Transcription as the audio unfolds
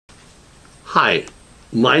Hi,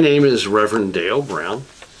 my name is Reverend Dale Brown,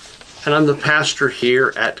 and I'm the pastor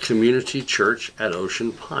here at Community Church at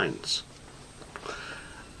Ocean Pines.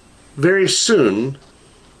 Very soon,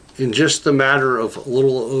 in just the matter of a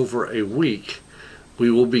little over a week,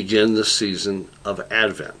 we will begin the season of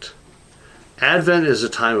Advent. Advent is a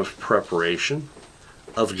time of preparation,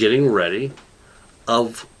 of getting ready,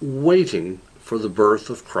 of waiting for the birth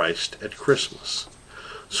of Christ at Christmas.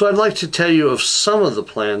 So I'd like to tell you of some of the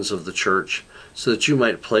plans of the church so that you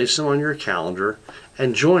might place them on your calendar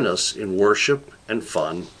and join us in worship and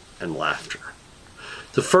fun and laughter.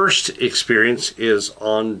 The first experience is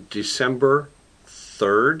on December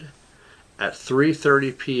 3rd at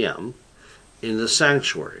 3:30 p.m. in the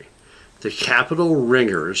sanctuary. The Capitol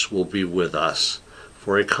Ringers will be with us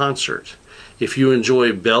for a concert. If you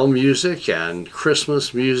enjoy bell music and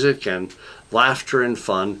Christmas music and laughter and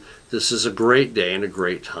fun, this is a great day and a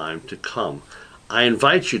great time to come. I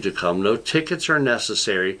invite you to come. No tickets are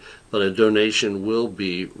necessary, but a donation will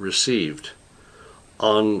be received.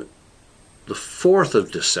 On the 4th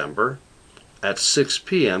of December at 6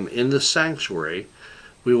 p.m. in the sanctuary,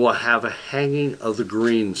 we will have a hanging of the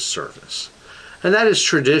greens service. And that is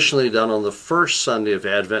traditionally done on the first Sunday of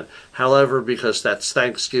Advent. However, because that's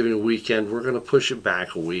Thanksgiving weekend, we're going to push it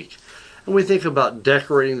back a week. And we think about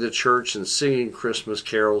decorating the church and singing Christmas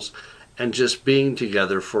carols and just being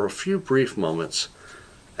together for a few brief moments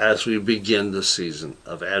as we begin the season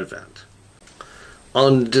of Advent.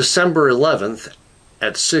 On December 11th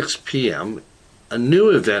at 6 p.m., a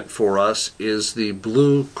new event for us is the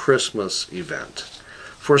Blue Christmas event.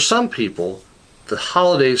 For some people, the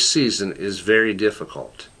holiday season is very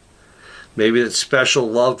difficult. Maybe that special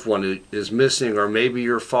loved one is missing, or maybe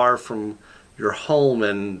you're far from your home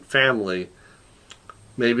and family.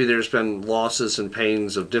 Maybe there's been losses and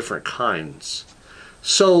pains of different kinds.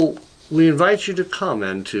 So we invite you to come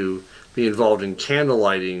and to be involved in candle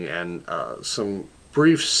lighting and some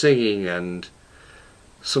brief singing and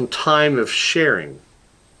some time of sharing.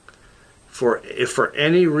 If for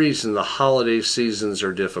any reason the holiday seasons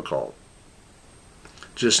are difficult,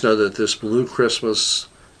 just know that this Blue Christmas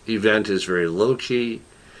event is very low-key.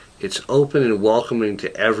 It's open and welcoming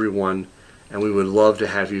to everyone, and we would love to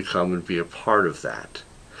have you come and be a part of that.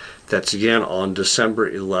 That's again on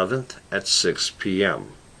December 11th at 6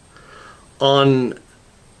 p.m. On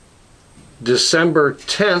December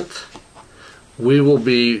 10th, we will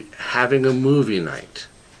be having a movie night.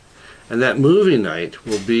 And that movie night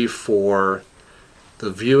will be for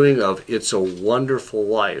the viewing of It's a Wonderful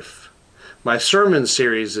Life. My sermon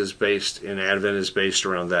series is based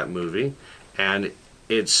around that movie, and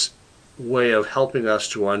its way of helping us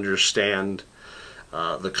to understand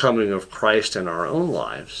the coming of Christ in our own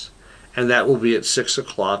lives. And that will be at 6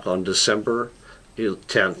 o'clock on December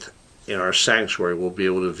 10th in our sanctuary. We'll be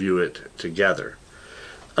able to view it together.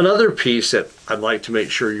 Another piece that I'd like to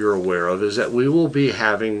make sure you're aware of is that we will be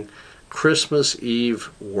having Christmas Eve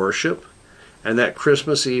worship, and that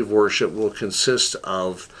Christmas Eve worship will consist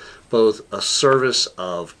of both a service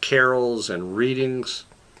of carols and readings,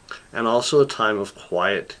 and also a time of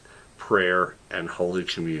quiet prayer and Holy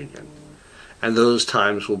Communion. And those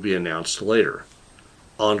times will be announced later.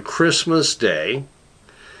 On Christmas Day,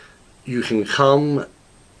 you can come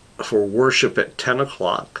for worship at 10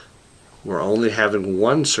 o'clock. We're only having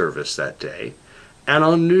one service that day. And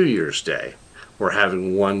on New Year's Day, we're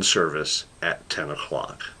having one service at 10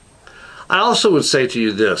 o'clock. I also would say to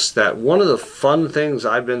you this, that one of the fun things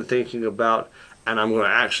I've been thinking about, and I'm going to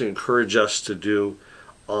actually encourage us to do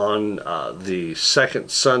on the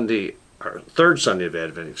third Sunday of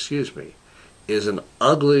Advent, is an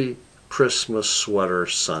ugly Christmas sweater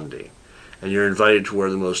Sunday. And you're invited to wear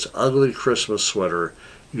the most ugly Christmas sweater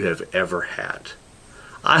you have ever had.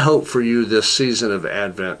 I hope for you this season of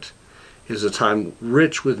Advent is a time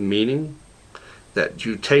rich with meaning, that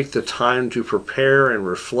you take the time to prepare and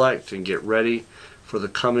reflect and get ready for the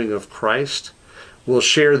coming of Christ. We'll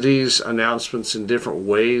share these announcements in different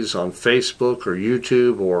ways on Facebook or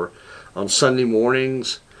YouTube or on Sunday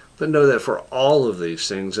mornings. But know that for all of these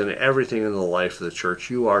things and everything in the life of the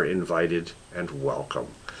church, you are invited and welcome.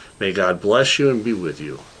 May God bless you and be with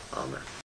you. Amen.